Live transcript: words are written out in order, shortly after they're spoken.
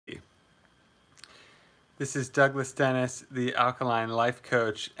This is Douglas Dennis, the Alkaline Life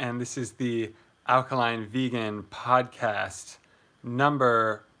Coach, and this is the Alkaline Vegan Podcast,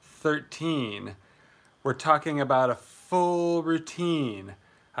 number 13. We're talking about a full routine,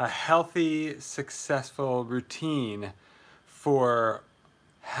 a healthy, successful routine for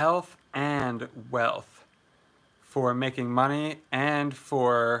health and wealth, for making money and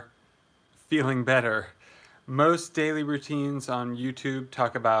for feeling better. Most daily routines on YouTube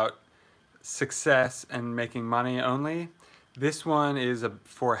talk about success and making money only. This one is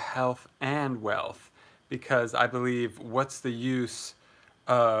for health and wealth, because I believe what's the use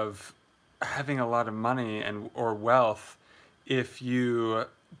of having a lot of money or wealth if you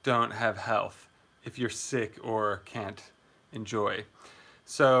don't have health, if you're sick or can't enjoy.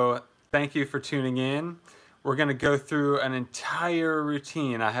 So thank you for tuning in. We're going to go through an entire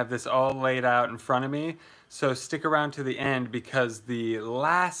routine. I have this all laid out in front of me. So stick around to the end, because the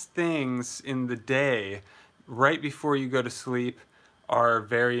last things in the day, right before you go to sleep, are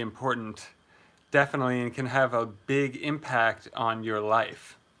very important, definitely, and can have a big impact on your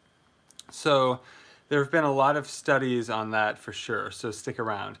life. So there have been a lot of studies on that for sure, so stick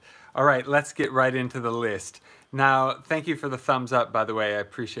around. All right, let's get right into the list. Now, thank you for the thumbs up, by the way, I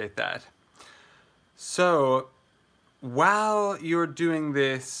appreciate that. So while you're doing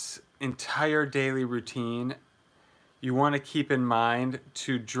this entire daily routine, you want to keep in mind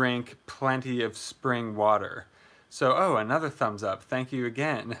to drink plenty of spring water. So, another thumbs up. Thank you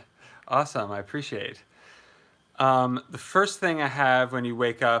again. Awesome, I appreciate. The first thing I have when you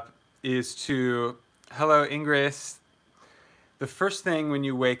wake up is hello Ingrid. The first thing when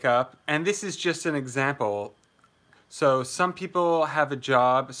you wake up, and this is just an example. So some people have a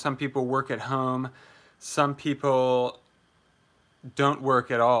job, some people work at home, some people don't work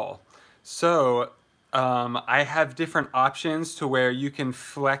at all. So I have different options to where you can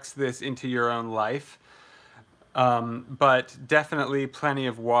flex this into your own life, but definitely plenty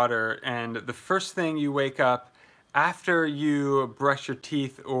of water. And the first thing you wake up, after you brush your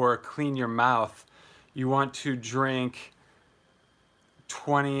teeth or clean your mouth, you want to drink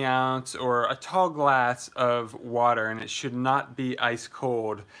 20 ounce or a tall glass of water, and it should not be ice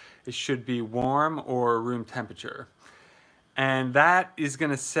cold. It should be warm or room temperature. And that is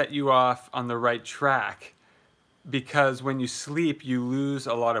going to set you off on the right track, because when you sleep, you lose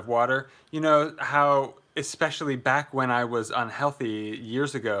a lot of water. You know how, especially back when I was unhealthy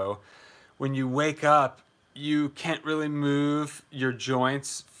years ago, when you wake up, you can't really move. Your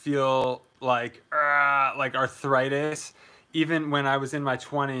joints feel like arthritis. Even when I was in my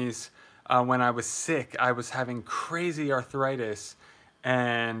 20s, when I was sick, I was having crazy arthritis,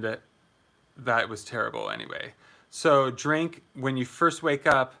 and that was terrible anyway. So when you first wake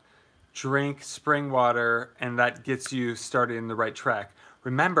up, drink spring water, and that gets you started in the right track.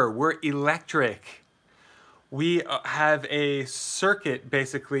 Remember, we're electric. We have a circuit,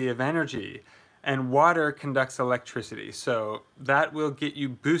 basically, of energy, and water conducts electricity. So that will get you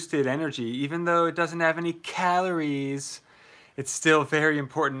boosted energy. Even though it doesn't have any calories, it's still very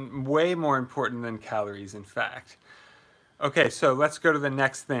important, way more important than calories, in fact. Okay, so let's go to the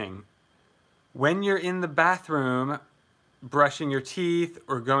next thing. When you're in the bathroom, brushing your teeth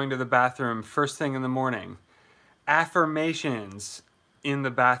or going to the bathroom first thing in the morning, affirmations in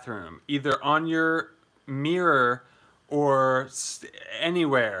the bathroom, either on your mirror or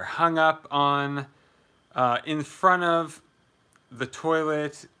anywhere, hung up on, in front of the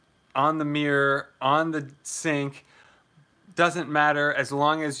toilet, on the mirror, on the sink, doesn't matter, as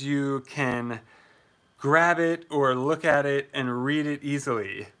long as you can grab it or look at it and read it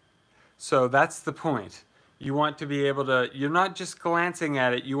easily. So that's the point. You want to be able to, you're not just glancing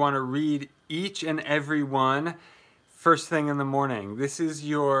at it, you want to read each and every one first thing in the morning. This is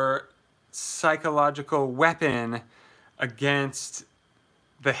your psychological weapon against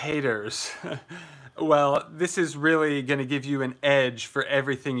the haters. Well, this is really going to give you an edge for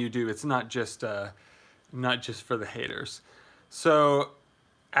everything you do. It's not just for the haters. So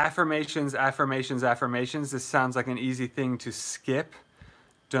affirmations, affirmations, affirmations. This sounds like an easy thing to skip.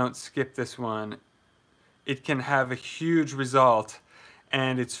 Don't skip this one. It can have a huge result,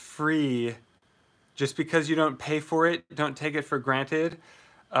 and it's free. Just because you don't pay for it, don't take it for granted.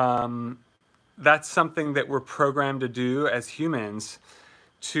 That's something that we're programmed to do as humans.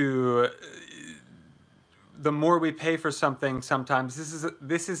 The more we pay for something, sometimes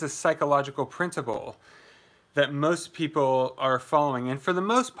this is a psychological principle that most people are following. And for the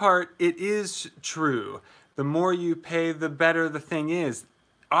most part, it is true. The more you pay, the better the thing is.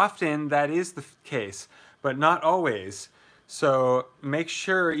 Often that is the case, but not always. So make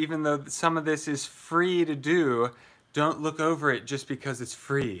sure, even though some of this is free to do, don't look over it just because it's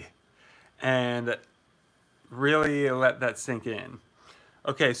free. And Really let that sink in.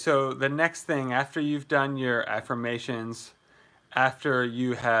 Okay, so the next thing, after you've done your affirmations, after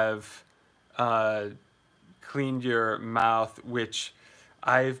you have cleaned your mouth, which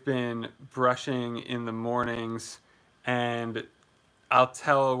I've been brushing in the mornings, and I'll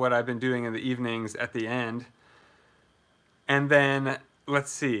tell what I've been doing in the evenings at the end. And then,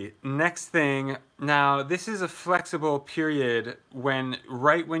 let's see, next thing, now this is a flexible period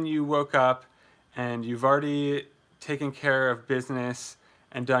right when you woke up and you've already taken care of business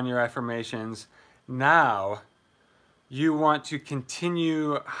and done your affirmations. Now, you want to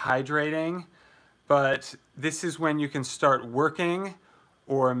continue hydrating, but this is when you can start working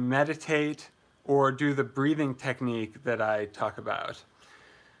or meditate or do the breathing technique that I talk about.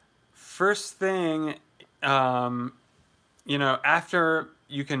 First thing, after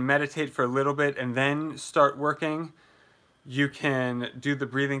you can meditate for a little bit and then start working, you can do the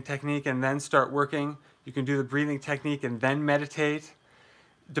breathing technique and then start working. You can do the breathing technique and then meditate.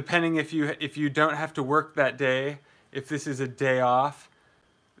 Depending if you don't have to work that day, if this is a day off,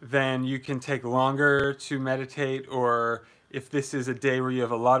 then you can take longer to meditate, or if this is a day where you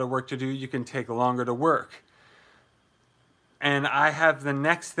have a lot of work to do, you can take longer to work. And I have the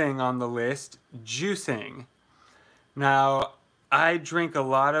next thing on the list, juicing. Now, I drink a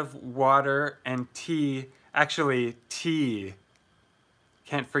lot of water and tea. Actually, tea.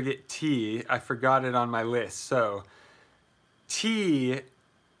 Can't forget tea. I forgot it on my list. So, tea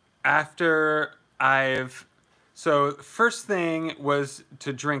after so first thing was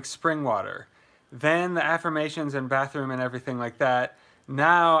to drink spring water. Then the affirmations and bathroom and everything like that.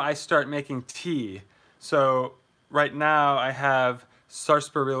 Now I start making tea. So right now I have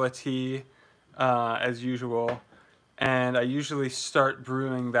sarsaparilla tea as usual. And I usually start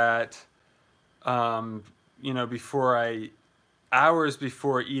brewing that, hours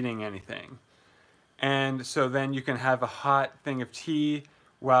before eating anything. And so then you can have a hot thing of tea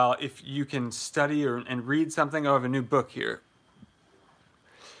while if you can study and read something. Oh, I have a new book here.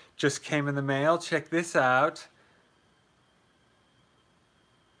 Just came in the mail. Check this out.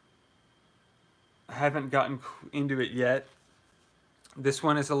 I haven't gotten into it yet. This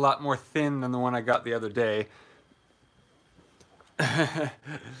one is a lot more thin than the one I got the other day.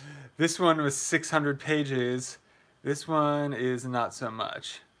 This one was 600 pages. This one is not so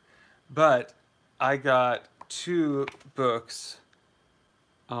much. But I got 2 books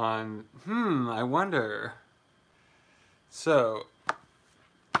on, I wonder. So,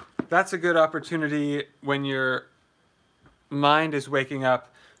 that's a good opportunity when your mind is waking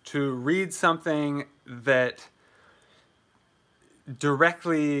up to read something that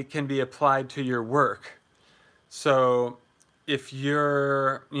directly can be applied to your work. So, if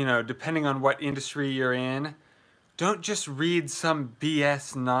you're, depending on what industry you're in, don't just read some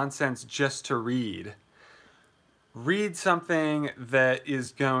BS nonsense just to read. Read something that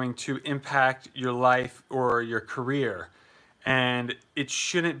is going to impact your life or your career. And it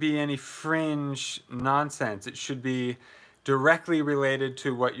shouldn't be any fringe nonsense. It should be directly related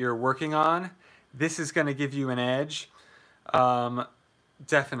to what you're working on. This is going to give you an edge.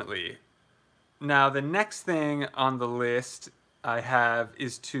 Definitely. Now, the next thing on the list I have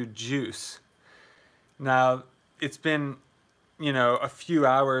is to juice. Now, it's been, a few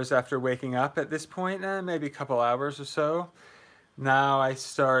hours after waking up at this point, maybe a couple hours or so. Now I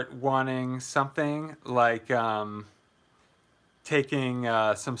start wanting something like taking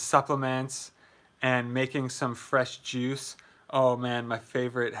some supplements and making some fresh juice. Oh man, my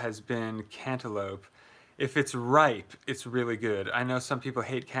favorite has been cantaloupe. If it's ripe, it's really good. I know some people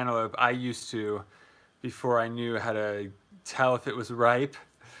hate cantaloupe. I used to before I knew how to tell if it was ripe.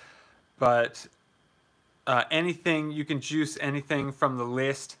 But anything, you can juice anything from the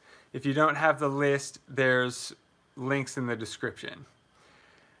list. If you don't have the list, there's links in the description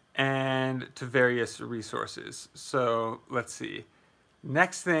and to various resources. So let's see.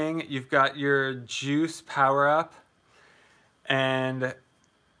 Next thing, you've got your juice power up, and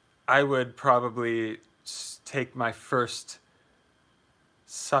I would probably take my first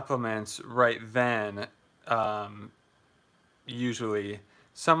supplements right then. Usually,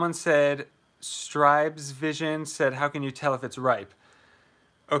 someone said, Stribe's Vision said, how can you tell if it's ripe?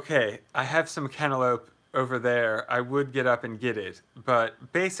 Okay, I have some cantaloupe over there. I would get up and get it,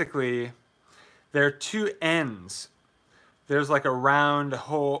 but basically there are 2 ends. There's like a round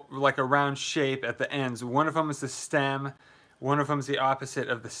hole, like a round shape at the ends. One of them is the stem, one of them is the opposite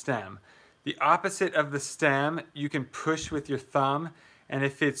of the stem. The opposite of the stem you can push with your thumb, and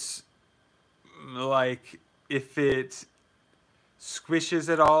if it squishes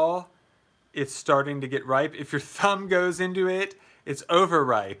at all, it's starting to get ripe. If your thumb goes into it, it's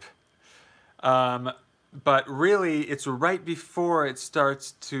overripe. but really it's right before it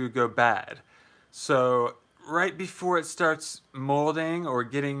starts to go bad. So right before it starts molding or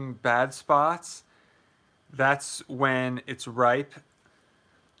getting bad spots, that's when it's ripe.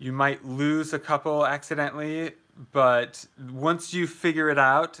 You might lose a couple accidentally, but once you figure it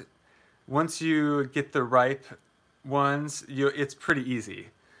out, once you get the ripe ones, it's pretty easy.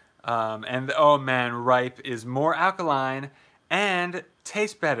 And oh man, ripe is more alkaline and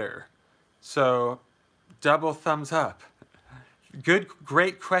tastes better. So double thumbs up.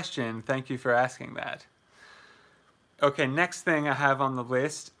 Great question. Thank you for asking that. Okay, next thing I have on the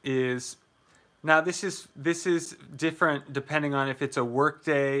list is, now this is different depending on if it's a work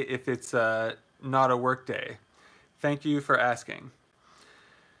day, if it's not a work day. Thank you for asking.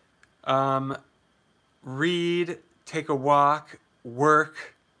 Read, take a walk,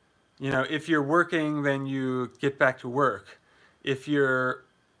 work. You know, if you're working, then you get back to work. If you're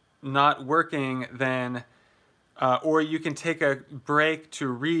not working, then or you can take a break to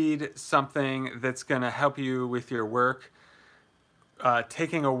read something that's going to help you with your work.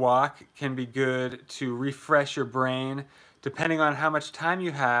 Taking a walk can be good to refresh your brain. Depending on how much time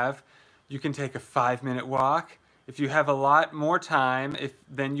you have, you can take a 5-minute walk. If you have a lot more time,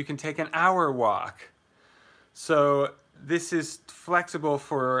 then you can take an hour walk. So this is flexible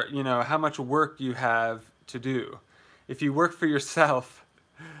for, you know, how much work you have to do. If you work for yourself,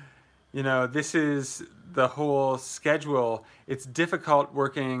 you know, this is the whole schedule. It's difficult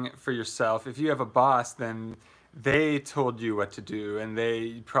working for yourself. If you have a boss, then they told you what to do, and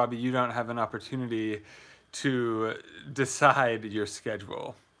you don't have an opportunity to decide your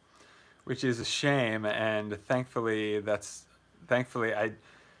schedule, which is a shame. And thankfully I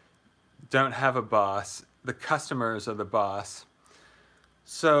don't have a boss. The customers are the boss.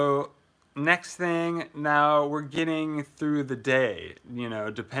 So next thing, now we're getting through the day, you know,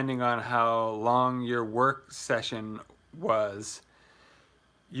 depending on how long your work session was.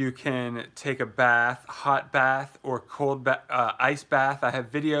 You can take a bath, hot bath or cold ice bath. I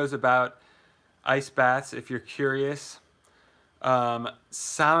have videos about ice baths if you're curious.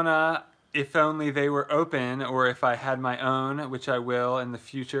 Sauna, if only they were open, or if I had my own, which I will in the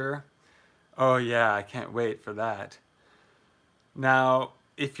future. Oh yeah, I can't wait for that. Now,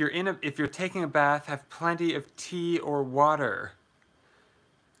 if you're taking a bath, have plenty of tea or water.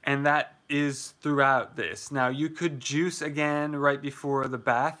 And that is throughout this. Now, you could juice again right before the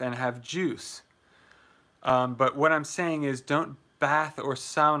bath and have juice. But what I'm saying is, don't bath or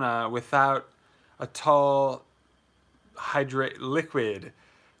sauna without a tall liquid,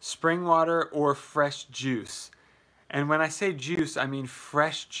 spring water or fresh juice. And when I say juice, I mean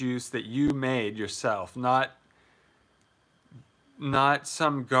fresh juice that you made yourself, not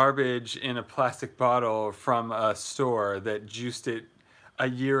some garbage in a plastic bottle from a store that juiced it a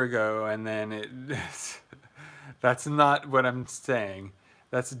year ago and then that's not what I'm saying.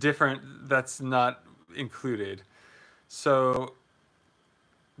 That's different. That's not included. So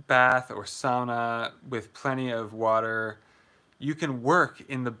bath or sauna with plenty of water. You can work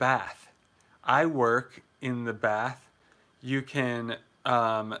in the bath. I work in the bath. You can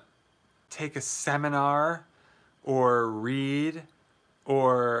take a seminar or read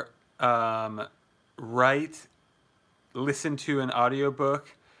or write, listen to an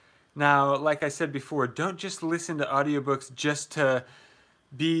audiobook. Now, like I said before, don't just listen to audiobooks just to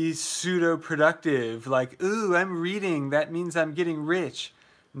be pseudo-productive, like, ooh, I'm reading, that means I'm getting rich.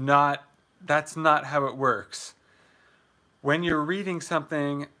 That's not how it works. When you're reading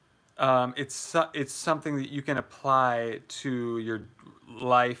something, it's something that you can apply to your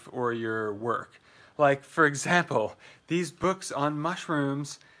life or your work. Like, for example, these books on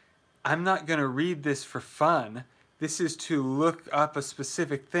mushrooms, I'm not going to read this for fun. This is to look up a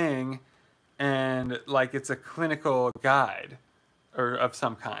specific thing, and like it's a clinical guide or of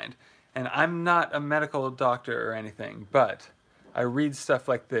some kind. And I'm not a medical doctor or anything, but I read stuff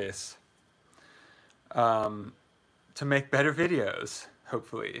like this to make better videos,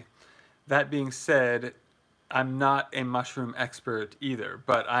 hopefully. That being said, I'm not a mushroom expert either,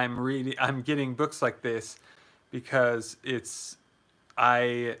 but I'm getting books like this because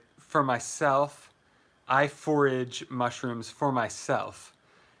for myself, I forage mushrooms for myself,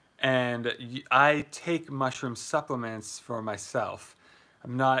 and I take mushroom supplements for myself.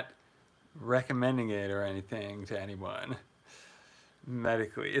 I'm not recommending it or anything to anyone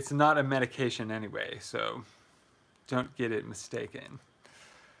medically. It's not a medication anyway, so don't get it mistaken.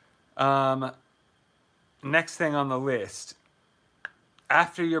 Next thing on the list,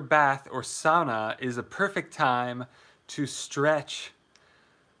 after your bath or sauna is a perfect time to stretch.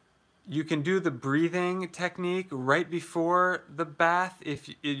 You can do the breathing technique right before the bath if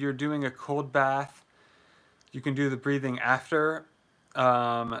you're doing a cold bath. You can do the breathing after.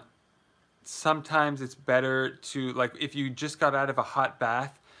 Sometimes it's better to, like, if you just got out of a hot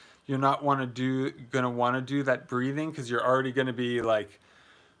bath, you're not gonna want to do that breathing because you're already gonna be like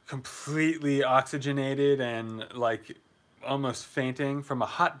completely oxygenated and like almost fainting from a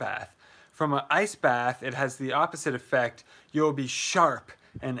hot bath. From an ice bath, it has the opposite effect. You'll be sharp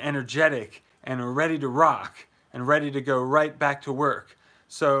and energetic and ready to rock and ready to go right back to work.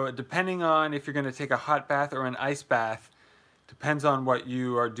 So depending on if you're going to take a hot bath or an ice bath, depends on what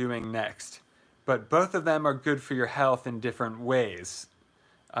you are doing next. But both of them are good for your health in different ways.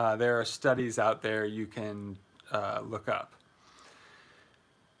 There are studies out there you can look up.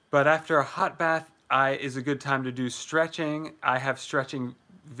 But after a hot bath is a good time to do stretching. I have stretching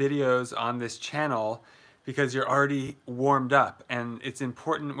videos on this channel because you're already warmed up, and it's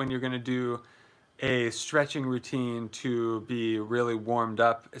important when you're going to do a stretching routine to be really warmed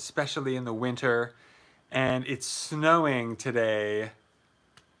up, especially in the winter. And it's snowing today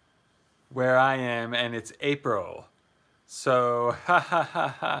where I am, and it's April. So,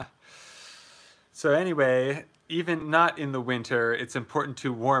 So anyway, even not in the winter, it's important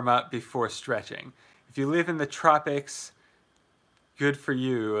to warm up before stretching. If you live in the tropics, good for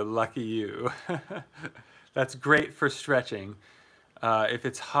you, lucky you. That's great for stretching. If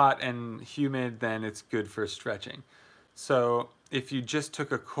it's hot and humid, then it's good for stretching. So if you just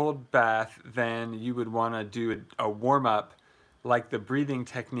took a cold bath, then you would want to do a warm-up, like the breathing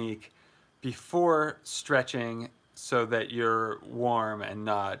technique, before stretching so that you're warm and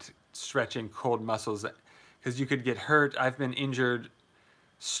not stretching cold muscles, because you could get hurt. I've been injured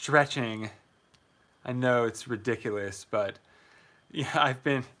stretching. I know it's ridiculous, but yeah, I've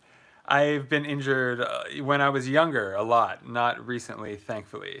been injured when I was younger a lot, not recently,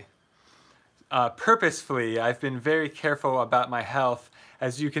 thankfully. Purposefully, I've been very careful about my health,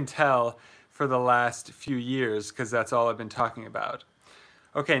 as you can tell, for the last few years, because that's all I've been talking about.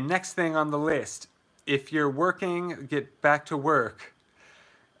 Okay, next thing on the list. If you're working, get back to work.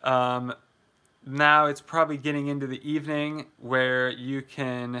 Now it's probably getting into the evening where you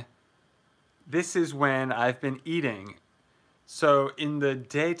can... This is when I've been eating. So in the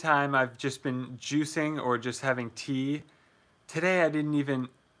daytime, I've just been juicing or just having tea. Today I didn't even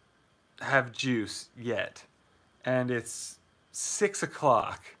have juice yet, and it's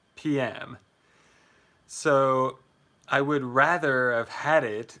 6:00 p.m. So I would rather have had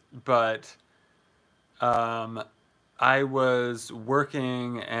it, but I was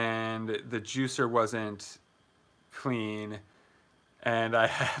working and the juicer wasn't clean, and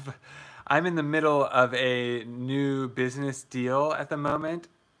I'm in the middle of a new business deal at the moment,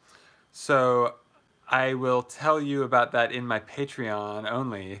 so I will tell you about that in my Patreon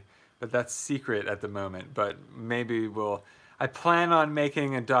only, but that's secret at the moment. But maybe I plan on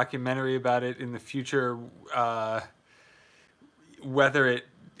making a documentary about it in the future. Whether it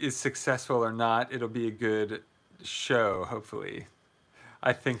is successful or not, it'll be a good show, hopefully.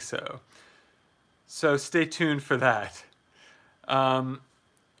 I think so. So stay tuned for that.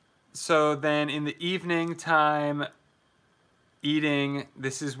 So then in the evening time, eating,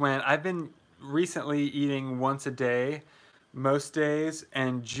 this is when I've been recently eating once a day, most days,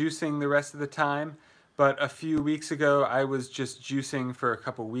 and juicing the rest of the time. But a few weeks ago, I was just juicing for a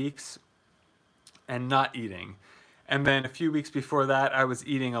couple weeks and not eating. And then a few weeks before that, I was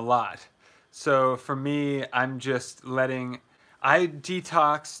eating a lot. So for me, I'm just I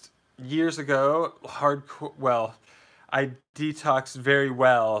detoxed years ago, I detoxed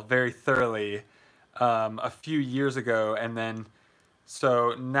very thoroughly a few years ago, and then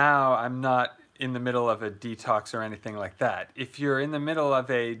so now I'm not in the middle of a detox or anything like that. If you're in the middle of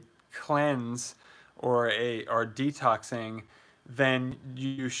a cleanse or detoxing, then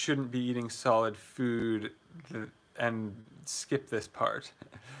you shouldn't be eating solid food and skip this part.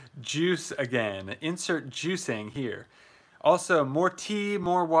 Juice again. Insert juicing here. Also, more tea,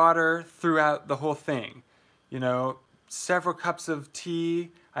 more water throughout the whole thing. You know, several cups of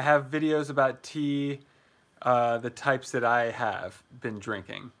tea. I have videos about tea, the types that I have been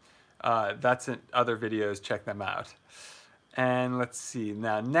drinking. That's in other videos, check them out. And let's see,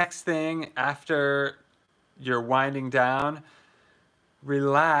 now next thing, after you're winding down,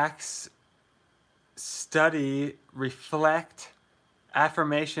 relax, study, reflect.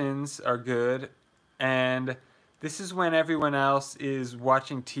 Affirmations are good, and this is when everyone else is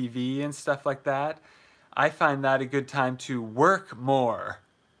watching TV and stuff like that. I find that a good time to work more.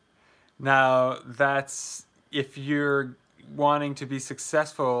 Now, that's if you're wanting to be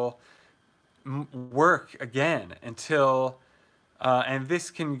successful, work again until, and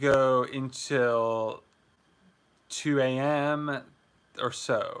this can go until 2 a.m. or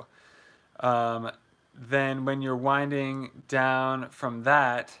so. then when you're winding down from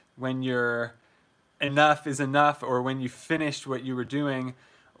that, when you're enough is enough, or when you finished what you were doing,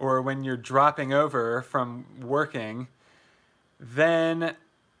 or when you're dropping over from working, then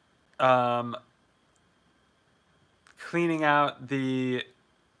um, cleaning out the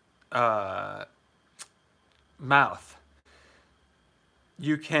mouth.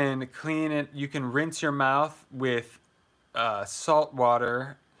 You can clean it, you can rinse your mouth with salt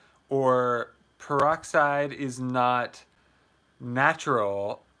water, or peroxide is not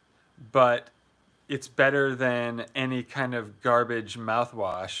natural, but it's better than any kind of garbage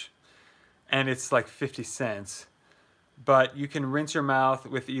mouthwash, and it's like 50 cents. But you can rinse your mouth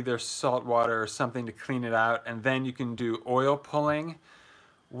with either salt water or something to clean it out, and then you can do oil pulling,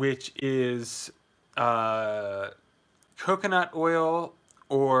 which is coconut oil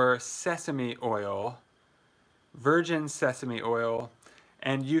or sesame oil, virgin sesame oil,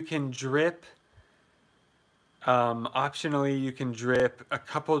 and you can drip, optionally, you can drip a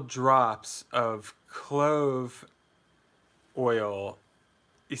couple drops of clove oil,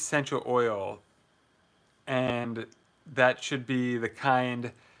 essential oil, and that should be the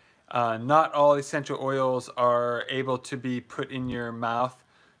kind. Not all essential oils are able to be put in your mouth,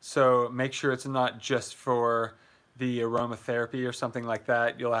 so make sure it's not just for the aromatherapy or something like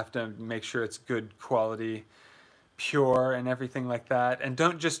that. You'll have to make sure it's good quality, pure, and everything like that. And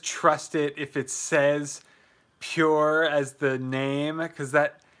don't just trust it if it says Pure as the name, because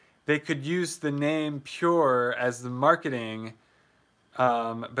that they could use the name Pure as the marketing.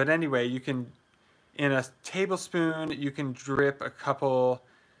 But anyway, you can, in a tablespoon, you can drip a couple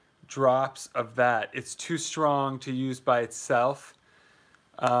drops of that. It's too strong to use by itself.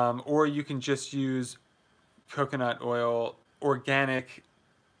 Or you can just use coconut oil, organic,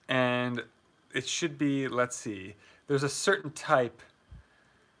 and it should be, let's see, there's a certain type.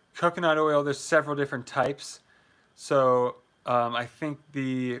 Coconut oil, there's several different types. So I think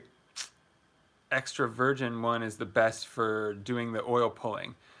the extra virgin one is the best for doing the oil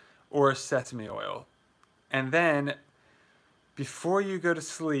pulling, or sesame oil. And then before you go to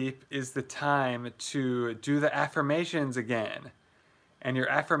sleep is the time to do the affirmations again. And your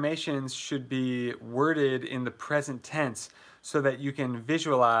affirmations should be worded in the present tense so that you can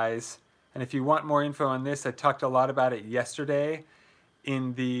visualize. And if you want more info on this, I talked a lot about it yesterday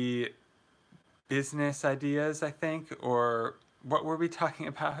in the business ideas, I think, or what were we talking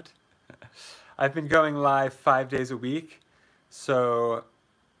about? I've been going live 5 days a week, so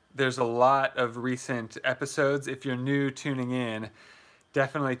there's a lot of recent episodes. If you're new tuning in,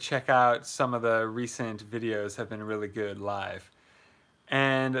 definitely check out some of the recent videos, have been really good live.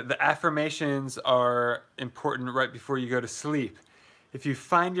 And the affirmations are important right before you go to sleep. If you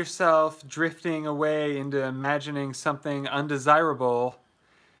find yourself drifting away into imagining something undesirable,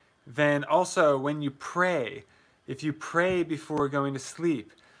 then also when you pray, if you pray before going to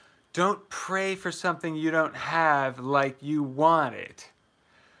sleep, don't pray for something you don't have like you want it.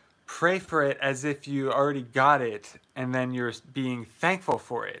 Pray for it as if you already got it, and then you're being thankful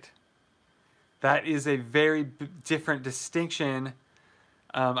for it. That is a very different distinction.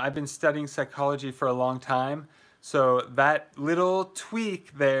 I've been studying psychology for a long time, so that little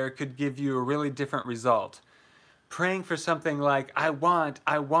tweak there could give you a really different result. Praying for something like, I want,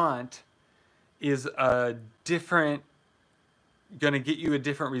 is going to get you a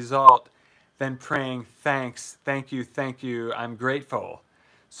different result than praying, thanks, thank you, I'm grateful.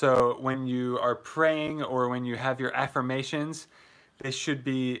 So when you are praying or when you have your affirmations, they should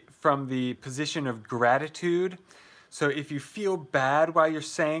be from the position of gratitude. So if you feel bad while you're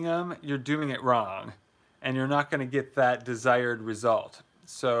saying them, you're doing it wrong, and you're not going to get that desired result.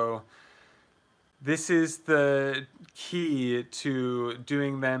 So this is the key to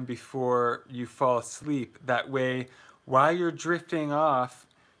doing them before you fall asleep. That way, while you're drifting off,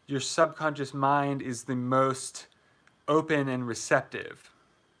 your subconscious mind is the most open and receptive.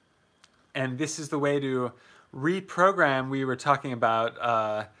 And this is the way to reprogram. We were talking about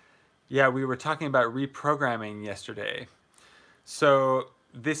reprogramming yesterday. So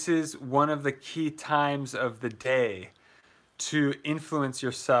this is one of the key times of the day to influence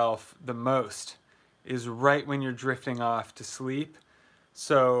yourself the most, is right when you're drifting off to sleep.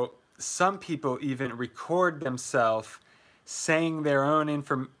 So some people even record themselves saying their own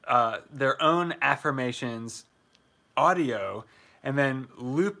affirmations audio, and then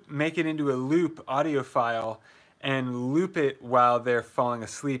make it into a loop audio file and loop it while they're falling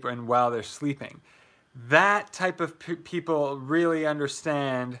asleep and while they're sleeping. That type of people really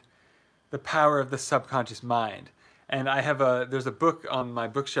understand the power of the subconscious mind. And there's a book on my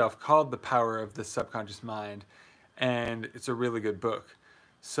bookshelf called The Power of the Subconscious Mind, and it's a really good book.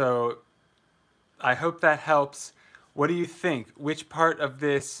 So I hope that helps. What do you think? Which part of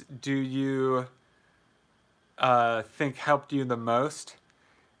this do you think helped you the most?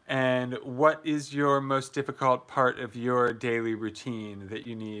 And what is your most difficult part of your daily routine that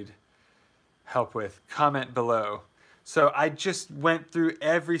you need help with? Comment below. So I just went through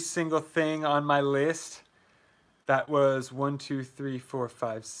every single thing on my list. That was 1, 2, 3, 4,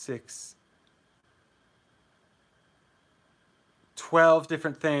 5, 6, 12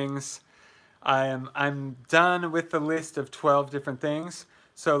 different things. I'm done with the list of 12 different things.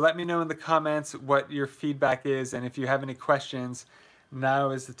 So let me know in the comments what your feedback is, and if you have any questions,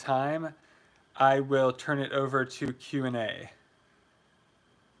 now is the time. I will turn it over to Q&A.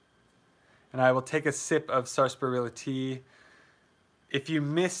 And I will take a sip of sarsaparilla tea. If you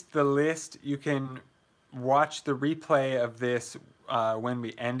missed the list, you can watch the replay of this when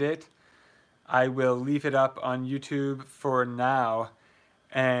we end it. I will leave it up on YouTube for now,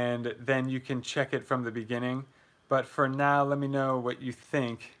 and then you can check it from the beginning. But for now, let me know what you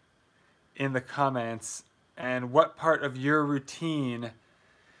think in the comments and what part of your routine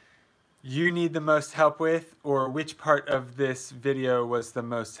you need the most help with, or which part of this video was the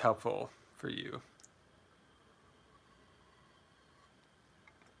most helpful for you.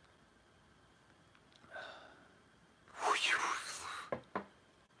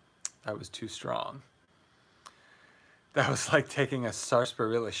 That was too strong. That was like taking a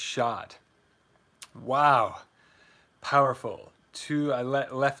sarsaparilla shot. Wow. Powerful. I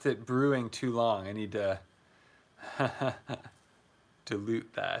left it brewing too long. I need to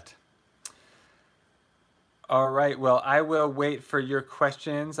dilute that. All right, well, I will wait for your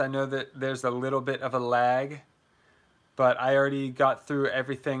questions. I know that there's a little bit of a lag, but I already got through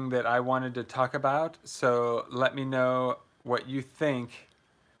everything that I wanted to talk about. So let me know what you think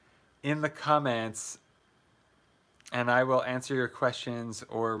in the comments, and I will answer your questions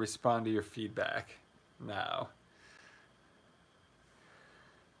or respond to your feedback now.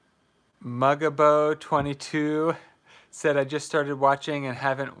 Mugabo22 said, I just started watching and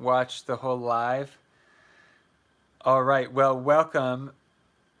haven't watched the whole live. All right, well, welcome.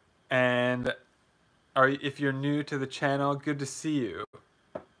 And if you're new to the channel, good to see you.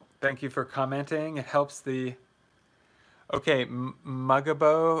 Thank you for commenting. It helps the... Okay,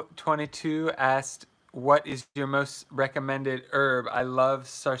 Mugabo22 asked, what is your most recommended herb? I love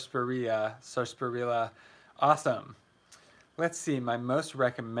sarsaparilla. Awesome. Let's see, my most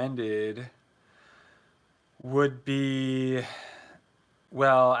recommended would be,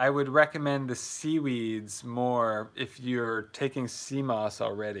 well, I would recommend the seaweeds more if you're taking sea moss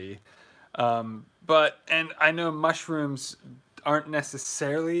already. And I know mushrooms aren't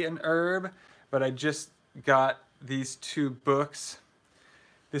necessarily an herb, but I just got these 2 books.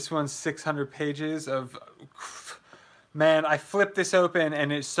 This one's 600 pages of, man, I flipped this open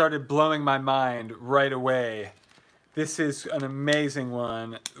and it started blowing my mind right away. This is an amazing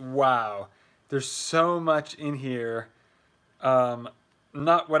one. Wow. There's so much in here.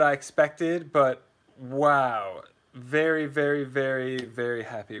 Not what I expected, but wow. Very, very, very, very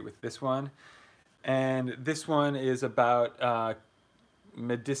happy with this one. And this one is about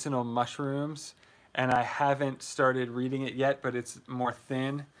medicinal mushrooms. And I haven't started reading it yet, but it's more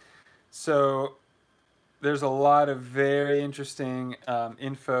thin. So there's a lot of very interesting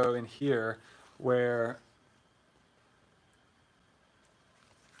info in here where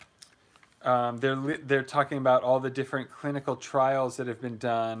they're talking about all the different clinical trials that have been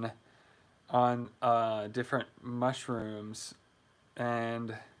done on different mushrooms.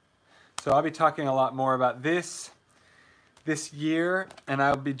 And so I'll be talking a lot more about this year, and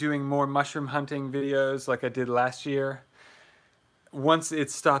I'll be doing more mushroom hunting videos like I did last year. Once it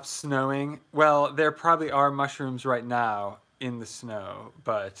stops snowing, well, there probably are mushrooms right now in the snow,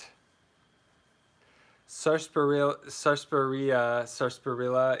 but sarsaparilla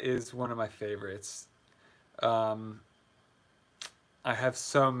is one of my favorites. I have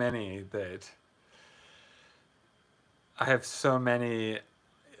so many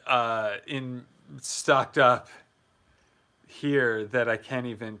stocked up here that I can't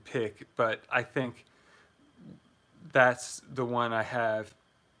even pick, but I think that's the one I have.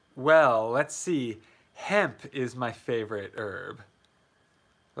 Well, let's see. Hemp is my favorite herb.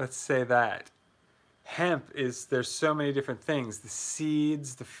 Let's say that. Hemp is, there's so many different things. The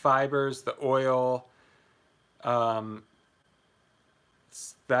seeds, the fibers, the oil.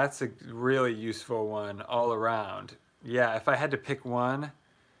 That's a really useful one all around. Yeah, if I had to pick one,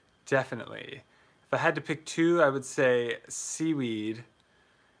 definitely. If I had to pick 2, I would say seaweed.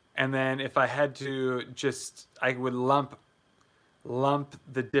 And then if I had to I would lump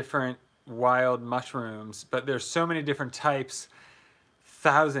the different wild mushrooms. But there's so many different types.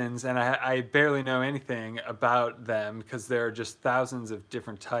 thousands, and I barely know anything about them because there are just thousands of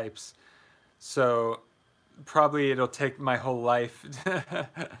different types. So probably it'll take my whole life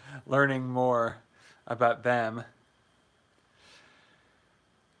learning more about them.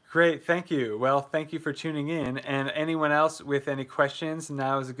 Great, thank you. Well, thank you for tuning in. And anyone else with any questions,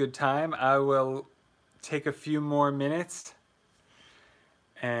 now is a good time. I will take a few more minutes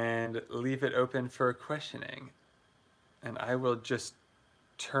and leave it open for questioning. And I will just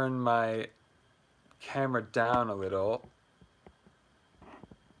turn my camera down a little.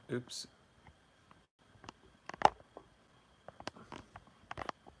 Oops.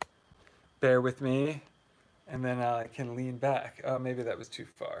 Bear with me, and then I can lean back. Oh, maybe that was too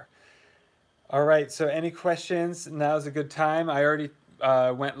far. All right, so any questions? Now's a good time. I already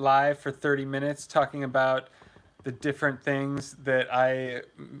went live for 30 minutes talking about the different things that I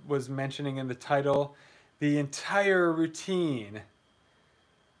was mentioning in the title, the entire routine.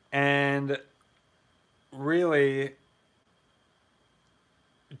 And really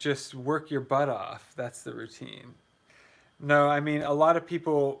just work your butt off. That's the routine. No, I mean, a lot of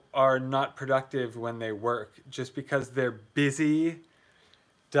people are not productive when they work. Just because they're busy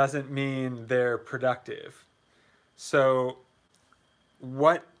doesn't mean they're productive. So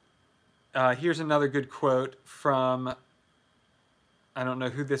here's another good quote from, I don't know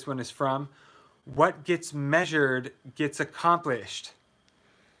who this one is from. What gets measured gets accomplished.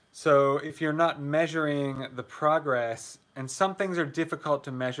 So if you're not measuring the progress, and some things are difficult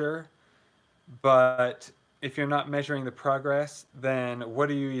to measure, but if you're not measuring the progress, then what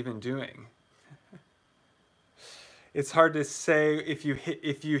are you even doing? It's hard to say if you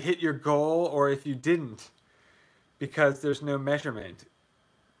hit your goal or if you didn't, because there's no measurement.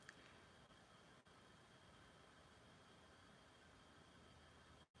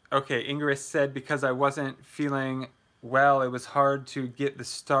 Okay, Ingrid said because I wasn't feeling well, it was hard to get the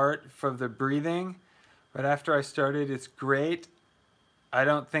start for the breathing, but after I started, it's great. I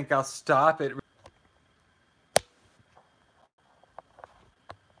don't think I'll stop it.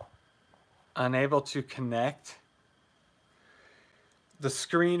 Unable to connect. The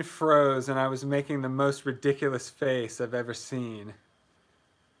screen froze and I was making the most ridiculous face I've ever seen.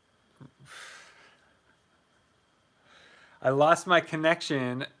 I lost my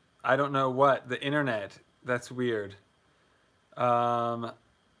connection. I don't know what, the internet. That's weird. I'm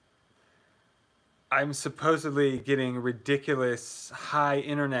supposedly getting ridiculous high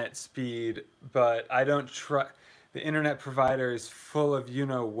internet speed, but I don't trust. The internet provider is full of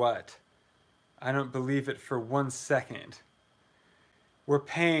you-know-what. I don't believe it for 1 second. We're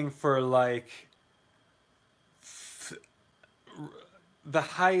paying for like the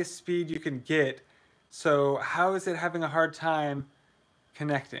highest speed you can get. So how is it having a hard time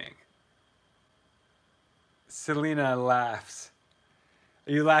connecting? Selena laughs.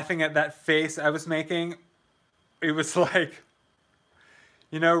 Are you laughing at that face I was making? It was like,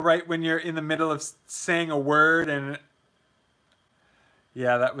 you know, right when you're in the middle of saying a word and...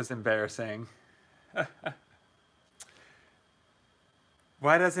 Yeah, that was embarrassing.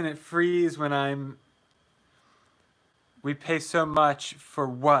 Why doesn't it freeze when I'm... We pay so much for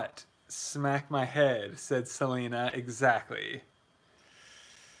what? Smack my head, said Selena. Exactly.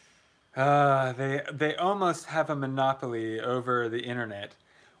 They almost have a monopoly over the internet.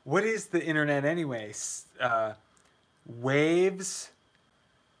 What is the internet anyway? Waves?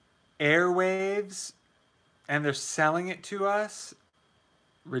 Airwaves? And they're selling it to us?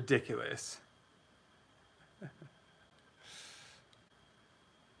 Ridiculous.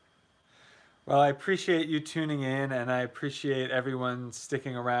 Well, I appreciate you tuning in, and I appreciate everyone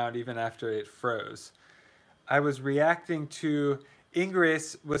sticking around even after it froze. I was reacting to...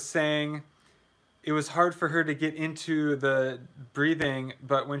 Ingrid was saying it was hard for her to get into the breathing,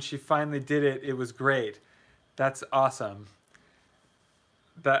 but when she finally did it, it was great. That's awesome.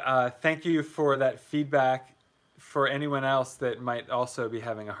 Thank you for that feedback for anyone else that might also be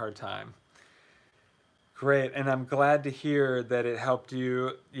having a hard time. Great, and I'm glad to hear that it helped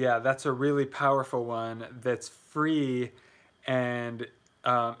you. Yeah, that's a really powerful one that's free, and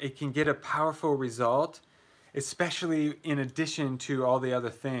it can get a powerful result, especially in addition to all the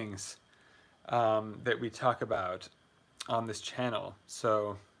other things that we talk about on this channel.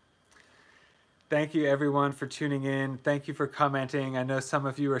 So thank you everyone for tuning in. Thank you for commenting. I know some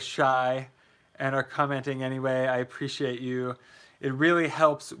of you are shy and are commenting anyway. I appreciate you. It really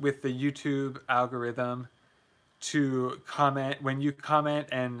helps with the YouTube algorithm to comment. When you comment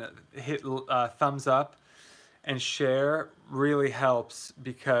and hit thumbs up and share, really helps,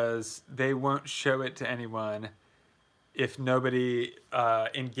 because they won't show it to anyone if nobody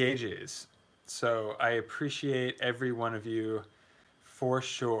engages. So I appreciate every one of you for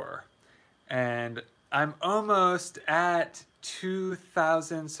sure. And I'm almost at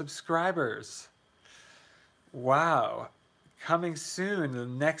 2,000 subscribers. Wow. Coming soon, the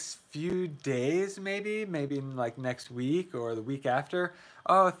next few days, maybe like next week or the week after.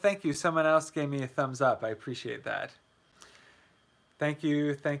 Oh, thank you. Someone else gave me a thumbs up. I appreciate that. Thank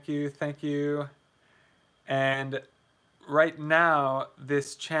you, thank you, thank you. And right now,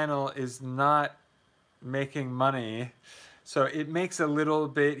 this channel is not making money. So it makes a little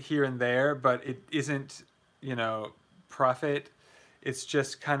bit here and there, but it isn't, profit. It's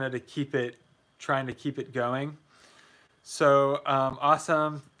just kind of trying to keep it going. So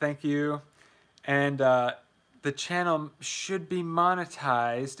awesome, thank you. And the channel should be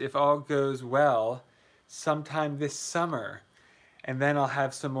monetized, if all goes well, sometime this summer. And then I'll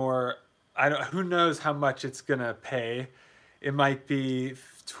have some more, who knows how much it's gonna pay. It might be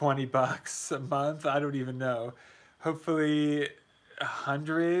 20 bucks a month, I don't even know. Hopefully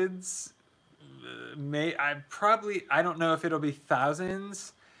hundreds, I don't know if it'll be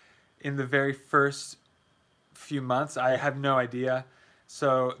thousands in the very first few months. I have no idea.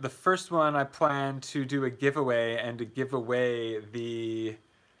 So the first one, I plan to do a giveaway and to give away the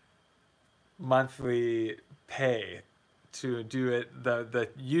monthly pay to do it, the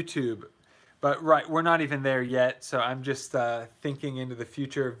YouTube. But right, we're not even there yet, so I'm just thinking into the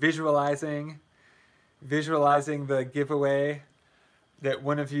future, visualizing the giveaway that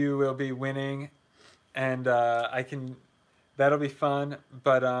one of you will be winning, and that'll be fun.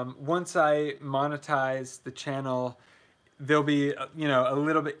 But once I monetize the channel, there'll be, a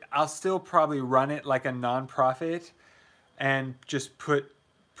little bit, I'll still probably run it like a nonprofit and just put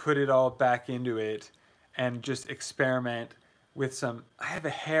it all back into it and just experiment with some, I have a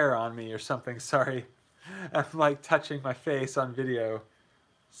hair on me or something, sorry. I'm like touching my face on video.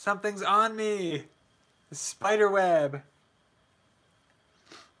 Something's on me! The spider web!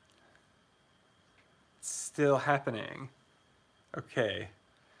 It's still happening. Okay.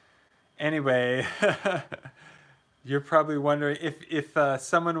 Anyway, you're probably wondering, if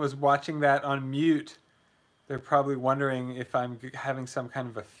someone was watching that on mute, they're probably wondering if I'm having some kind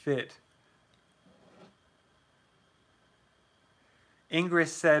of a fit. Ingrid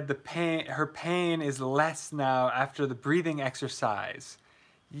said her pain is less now after the breathing exercise.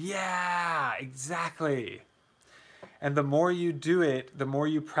 Yeah, exactly. And the more you do it, the more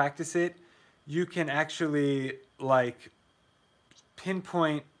you practice it, you can actually like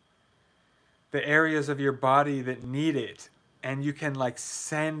pinpoint the areas of your body that need it, and you can like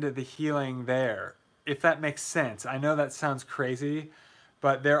send the healing there, if that makes sense. I know that sounds crazy,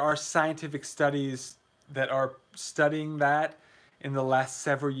 but there are scientific studies that are studying that in the last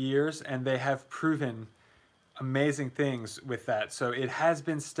several years, and they have proven amazing things with that. So it has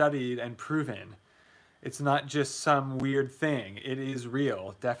been studied and proven. It's not just some weird thing. It is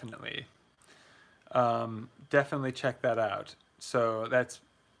real, definitely. Definitely check that out. So that's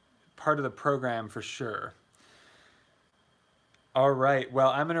part of the program for sure. All right, well,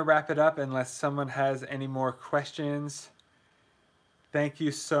 I'm gonna wrap it up unless someone has any more questions. Thank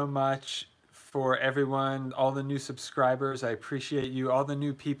you so much for everyone, all the new subscribers. I appreciate you, all the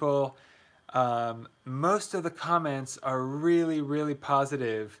new people. Most of the comments are really, really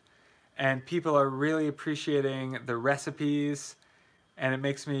positive, and people are really appreciating the recipes, and it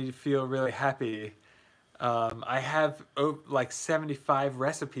makes me feel really happy. I have like 75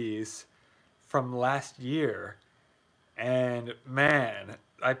 recipes from last year, and man,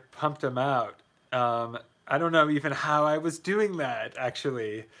 I pumped them out. I don't know even how I was doing that,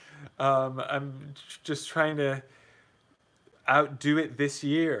 actually. I'm just trying to outdo it this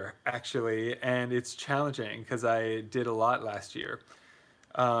year, actually, and it's challenging because I did a lot last year.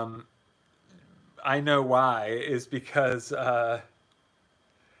 I know why, is because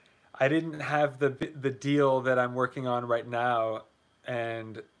I didn't have the deal that I'm working on right now,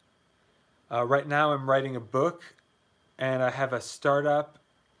 and right now I'm writing a book, and I have a startup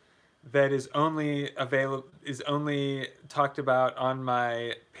that is only talked about on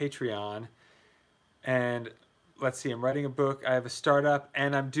my Patreon. And let's see, I'm writing a book, I have a startup,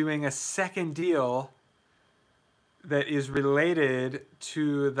 and I'm doing a second deal that is related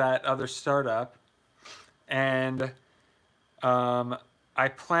to that other startup. And I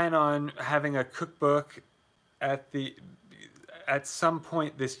plan on having a cookbook at some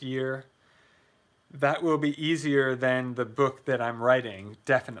point this year. That will be easier than the book that I'm writing,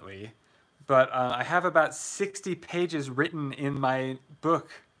 definitely. But I have about 60 pages written in my book.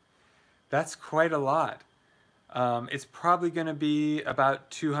 That's quite a lot. It's probably going to be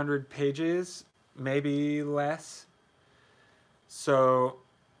about 200 pages, maybe less. So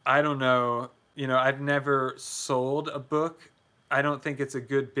I don't know. I've never sold a book. I don't think it's a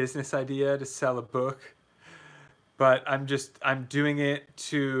good business idea to sell a book, but I'm doing it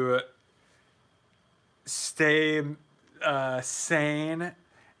to stay sane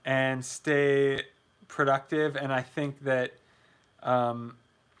and stay productive. And I think that, I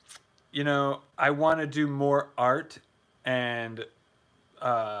want to do more art, and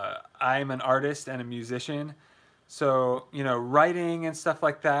I'm an artist and a musician. So, writing and stuff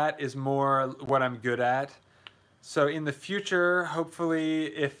like that is more what I'm good at. So in the future, hopefully,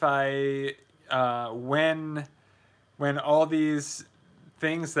 if when all these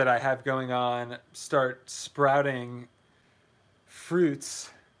things that I have going on start sprouting fruits,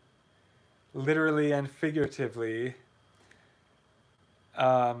 literally and figuratively,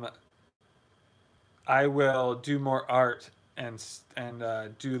 I will do more art and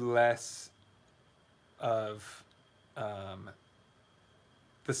do less of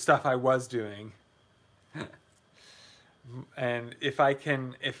the stuff I was doing. And if I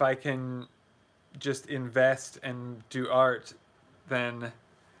can just invest and do art, then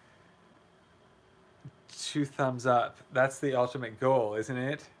 2 thumbs up. That's the ultimate goal, isn't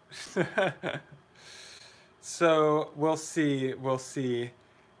it? So we'll see.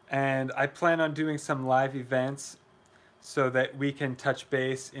 And I plan on doing some live events so that we can touch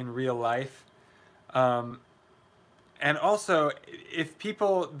base in real life. And also, if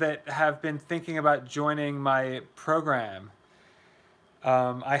people that have been thinking about joining my program,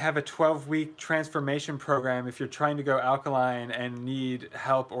 I have a 12-week transformation program if you're trying to go alkaline and need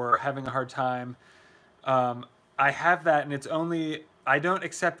help or having a hard time. I have that, and I don't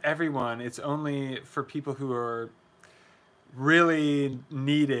accept everyone. It's only for people who are really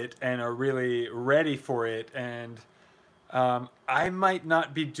need it and are really ready for it. And I might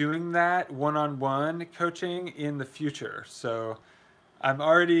not be doing that one-on-one coaching in the future. So I'm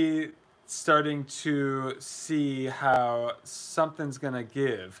already starting to see how something's going to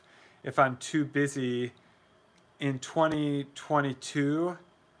give if I'm too busy in 2022.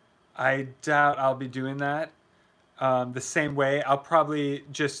 I doubt I'll be doing that the same way. I'll probably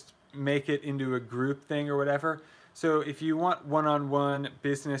just make it into a group thing or whatever. So if you want one-on-one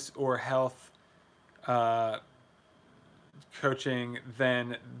business or health coaching,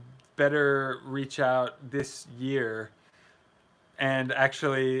 then better reach out this year, and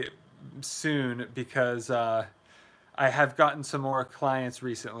actually soon, because I have gotten some more clients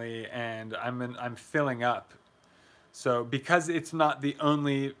recently, and I'm filling up. So because it's not the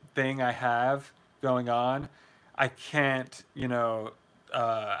only thing I have going on, I can't,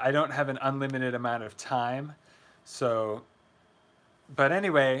 I don't have an unlimited amount of time. So, but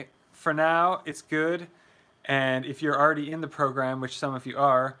anyway, for now, it's good. And if you're already in the program, which some of you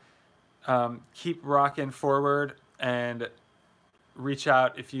are, keep rocking forward and reach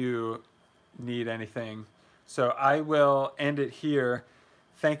out if you need anything. So I will end it here.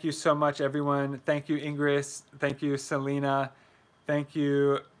 Thank you so much, everyone. Thank you, Ingris. Thank you, Selena. Thank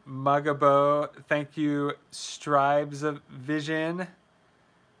you, Mugabo. Thank you, Stribes of Vision.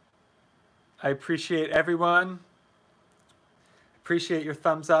 I appreciate everyone. Appreciate your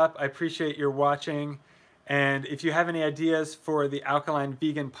thumbs up. I appreciate your watching. And if you have any ideas for the Alkaline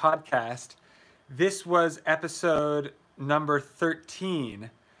Vegan podcast, this was episode number 13.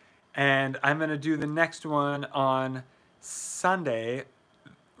 And I'm going to do the next one on Sunday.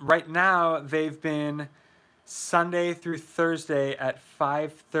 Right now, they've been Sunday through Thursday at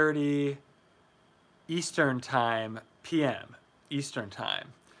 5:30 Eastern Time, p.m. Eastern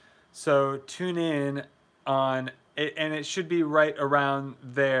Time. So tune in on it, and it should be right around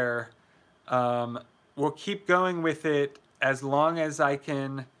there. We'll keep going with it as long as I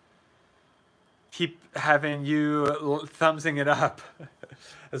can keep having you thumbsing it up.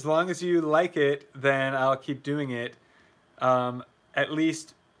 As long as you like it, then I'll keep doing it. At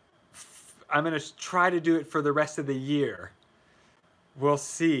least I'm going to try to do it for the rest of the year. We'll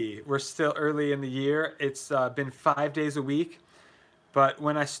see. We're still early in the year. It's been 5 days a week. But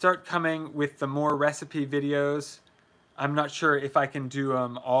when I start coming with the more recipe videos, I'm not sure if I can do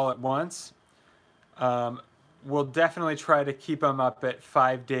them all at once. We'll definitely try to keep them up at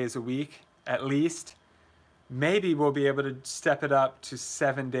 5 days a week, at least. Maybe we'll be able to step it up to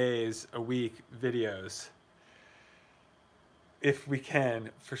 7 days a week videos. If we can,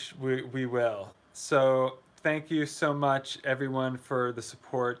 we will. So thank you so much, everyone, for the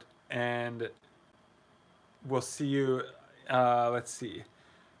support, and we'll see you,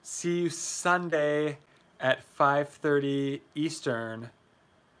 see you Sunday at 5:30 Eastern.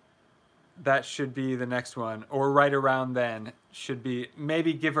 That should be the next one, or right around then. Should be,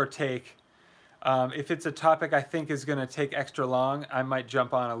 maybe give or take. If it's a topic I think is going to take extra long, I might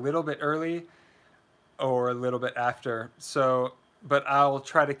jump on a little bit early or a little bit after. So but I'll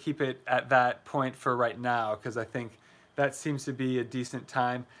try to keep it at that point for right now because I think that seems to be a decent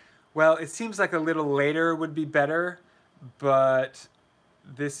time. Well, it seems like a little later would be better, but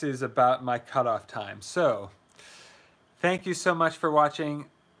this is about my cutoff time. So, thank you so much for watching.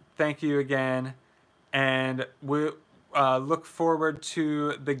 Thank you again. And we'll look forward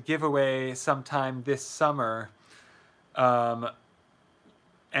to the giveaway sometime this summer. And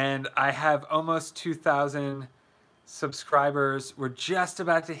I have almost 2,000 subscribers. We're just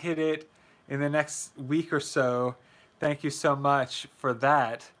about to hit it in the next week or so. Thank you so much for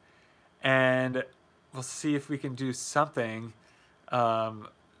that. And we'll see if we can do something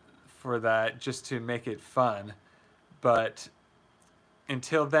for that just to make it fun. But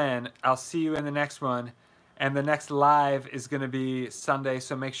until then, I'll see you in the next one. And the next live is going to be Sunday,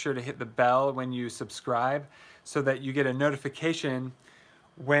 so make sure to hit the bell when you subscribe so that you get a notification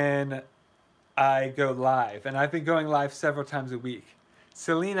when I go live. And I've been going live several times a week.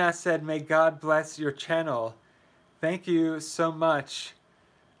 Selena said, "May God bless your channel." Thank you so much.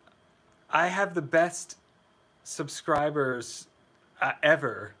 I have the best subscribers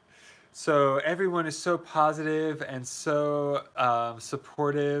ever. So everyone is so positive and so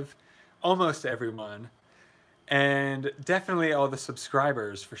supportive, almost everyone, and definitely all the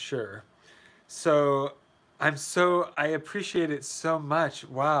subscribers for sure. So I appreciate it so much.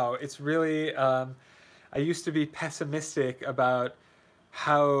 Wow, it's really, I used to be pessimistic about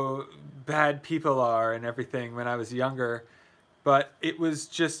how bad people are and everything when I was younger, but it was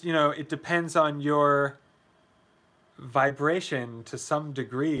just, it depends on your vibration to some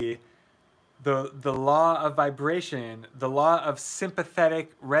degree. The law of vibration, the law of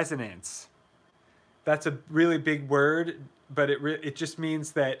sympathetic resonance. That's a really big word, but it just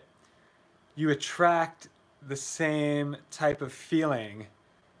means that you attract the same type of feeling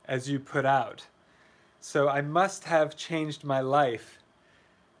as you put out. So I must have changed my life.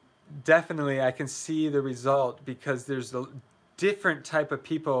 Definitely, I can see the result because there's a different type of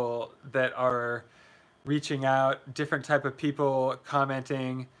people that are reaching out, different type of people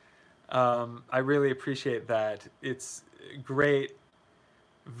commenting. I really appreciate that. It's a great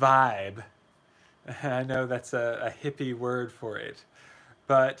vibe. I know that's a hippie word for it.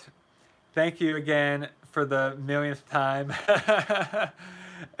 But thank you again for the millionth time.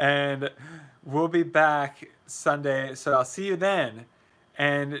 And we'll be back Sunday, so I'll see you then.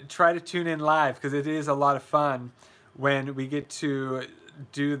 And try to tune in live because it is a lot of fun when we get to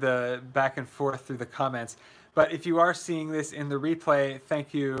do the back and forth through the comments. But if you are seeing this in the replay,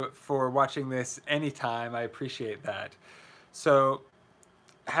 thank you for watching this anytime. I appreciate that. So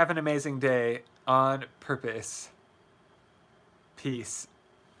have an amazing day on purpose. Peace.